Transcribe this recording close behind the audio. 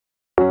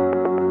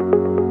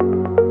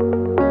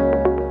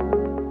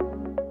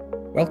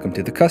Welcome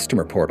to the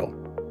Customer Portal,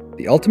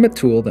 the ultimate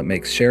tool that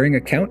makes sharing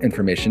account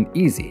information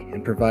easy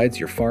and provides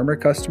your farmer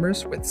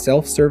customers with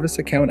self-service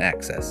account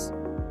access.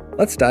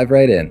 Let's dive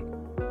right in.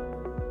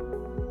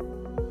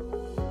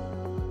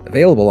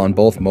 Available on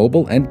both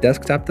mobile and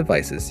desktop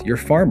devices, your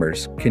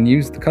farmers can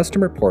use the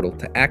Customer Portal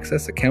to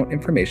access account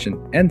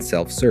information and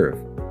self-serve.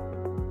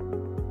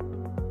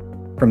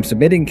 From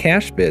submitting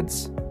cash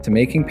bids to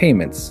making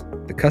payments,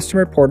 the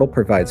Customer Portal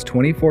provides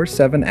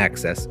 24/7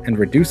 access and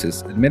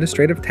reduces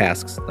administrative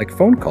tasks like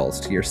phone calls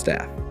to your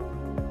staff.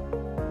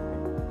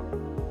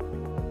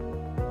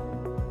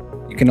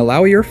 You can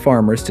allow your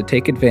farmers to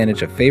take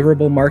advantage of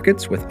favorable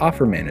markets with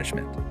offer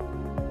management.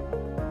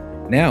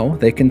 Now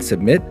they can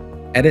submit,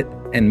 edit,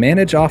 and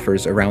manage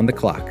offers around the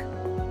clock.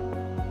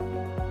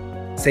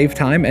 Save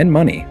time and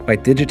money by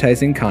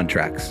digitizing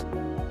contracts.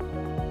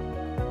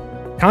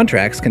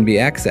 Contracts can be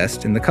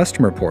accessed in the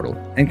Customer Portal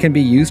and can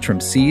be used from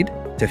seed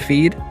to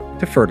feed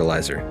to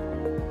fertilizer.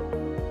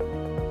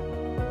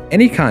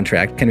 Any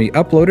contract can be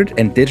uploaded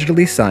and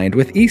digitally signed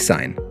with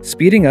e-sign,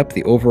 speeding up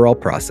the overall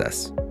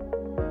process.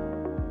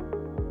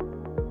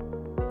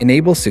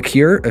 Enable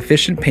secure,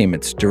 efficient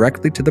payments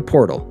directly to the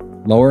portal,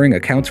 lowering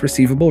accounts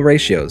receivable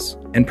ratios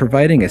and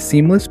providing a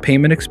seamless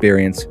payment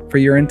experience for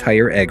your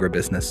entire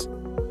agribusiness.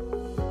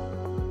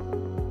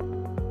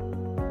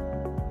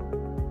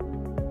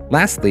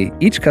 Lastly,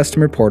 each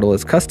Customer Portal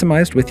is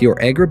customized with your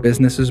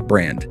agribusiness's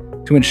brand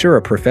to ensure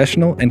a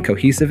professional and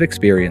cohesive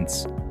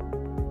experience.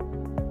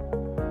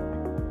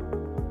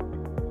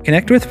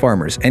 Connect with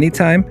farmers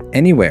anytime,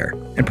 anywhere,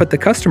 and put the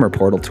Customer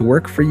Portal to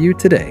work for you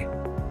today.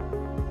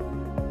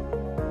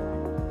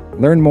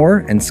 Learn more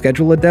and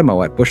schedule a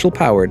demo at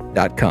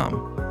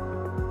bushelpowered.com.